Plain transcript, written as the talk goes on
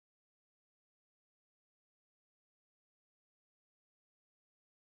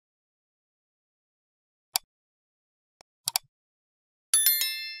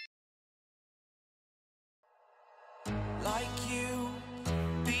like you.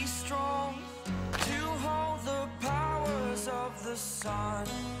 Be strong to hold the powers of the sun.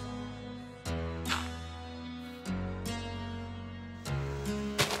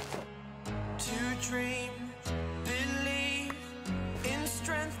 To dream, believe in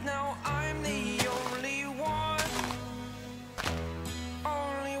strength. Now I'm the only one,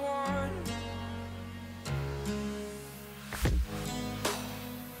 only one.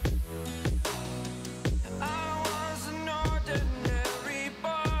 I was an ordinary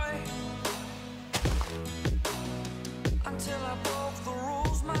boy until I broke the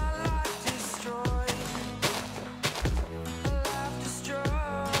rules. My life destroyed, a life destroyed.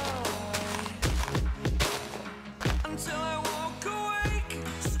 Until I walk awake,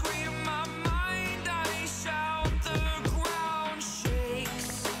 scream my mind, I shout, the ground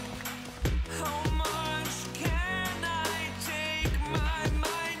shakes. How much can I take? My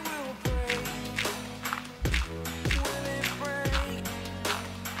mind will break. Will it break?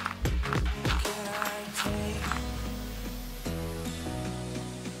 Can I take?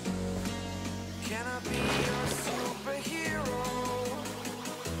 Can I be your superhero?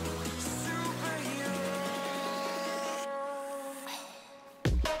 Superhero.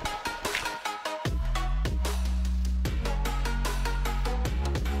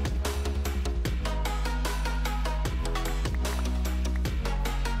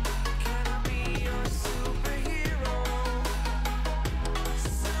 Can I be your superhero?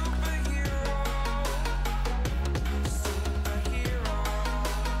 Superhero. Superhero.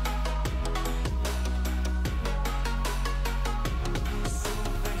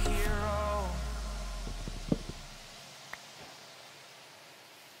 Superhero.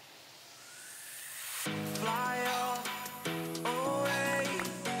 Fly away.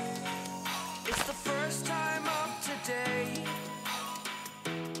 It's the first time of today.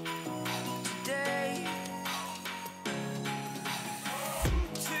 Today.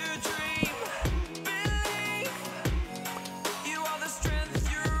 To dream, believe. You are the strength,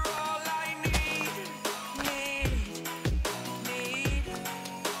 you're all I need. Need.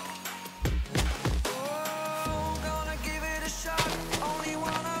 Oh, gonna give it a shot. Only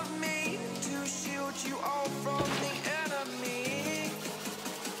one of me to shield you all from the enemy.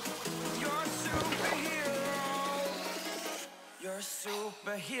 You're a superhero. You're a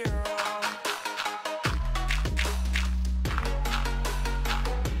superhero.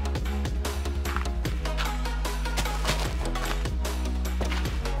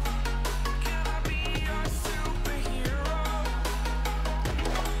 Can I be your superhero?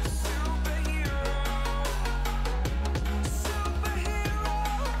 Superhero. Superhero.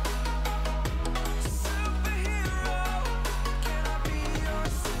 Superhero. Can I be your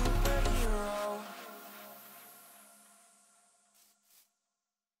superhero?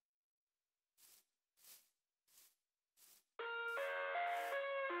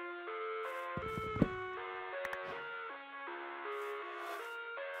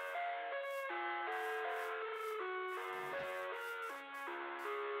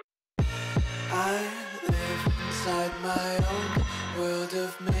 I live inside my own world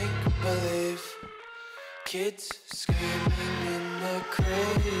of make-believe. Kids screaming in the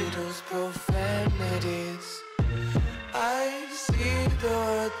cradles, profanities. I see the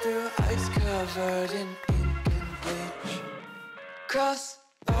world through eyes covered in ink and bleach. Cross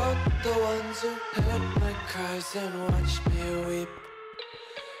out the ones who heard my cries and watched me weep.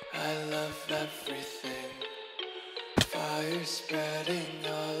 I love everything. Fire spreading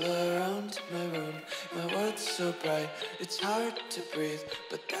all around my room. My world's so bright, it's hard to breathe,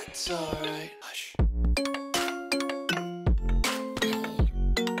 but that's alright. Hush.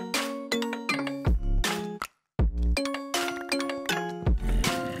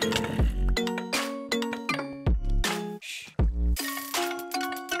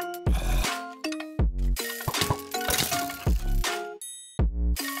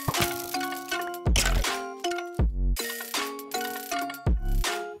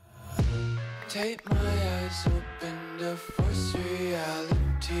 Take my eyes open to force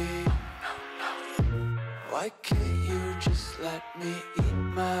reality. Why can't you just let me eat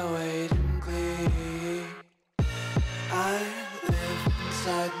my weight in glee? I live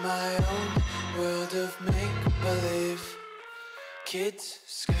inside my own world of make-believe. Kids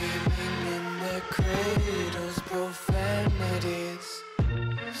screaming in their cradles, profanities.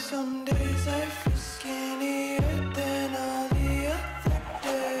 Some days I feel skinnier than all the other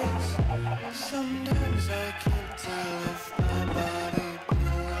days. Sometimes I can't tell if my body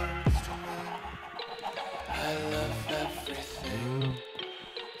belongs to me. I love everything.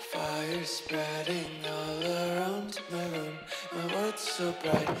 Fire spreading all around my room. My world's so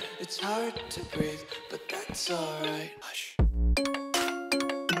bright, it's hard to breathe, but that's alright. Hush.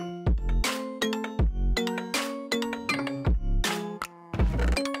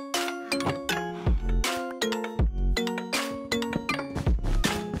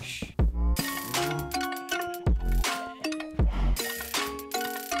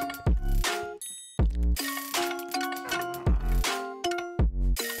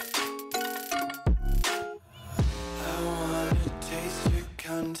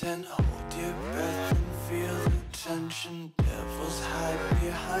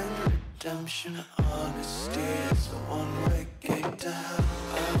 redemption. Honesty is the one-way gate to hell.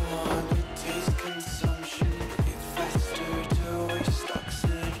 I wanna taste consumption, breathe faster to waste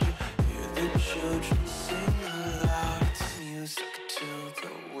oxygen. Hear the children sing aloud. It's music till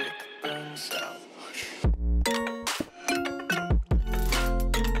the wick burns out.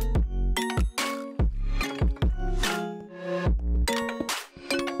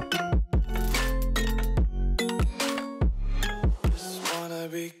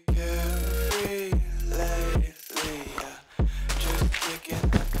 Be carefree lately, yeah. Just kicking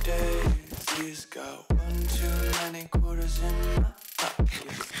the daisies. Got one too many quarters in my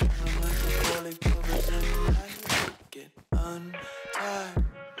pockets. Feeling like the holy clovers in my pocket. Untied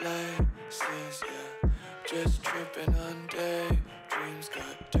laces, yeah. Just tripping on daydreams.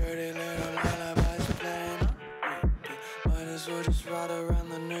 Got dirty little lullabies playing on repeat. Might as well just ride around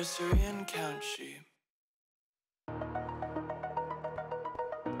the nursery and count sheep.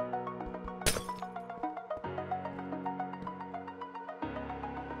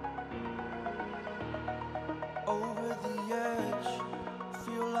 Over the edge,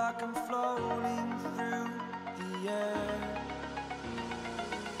 feel like I'm floating through the air.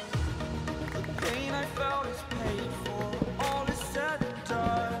 The pain I felt is paid for, all is said and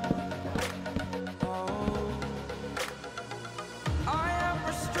done. Oh, I am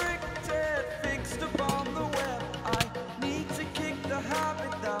restricted, fixed upon the web. I need to kick the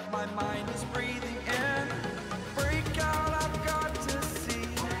habit that my mind is breathing in. Break out, I've got to see.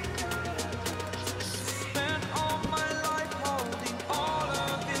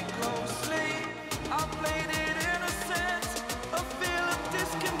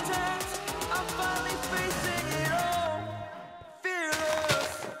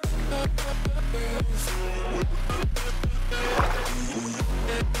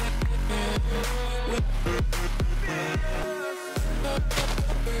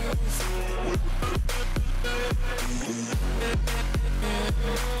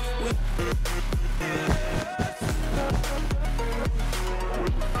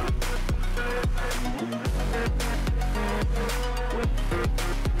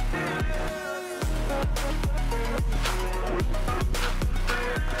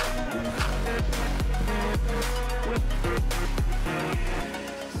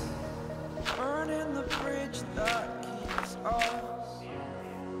 Burning the bridge that keeps us.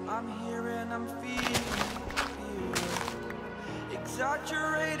 I'm here and I'm feeling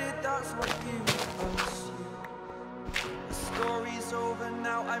exaggerated, that's what you assume. The story's over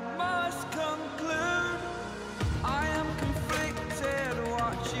now, I must conclude.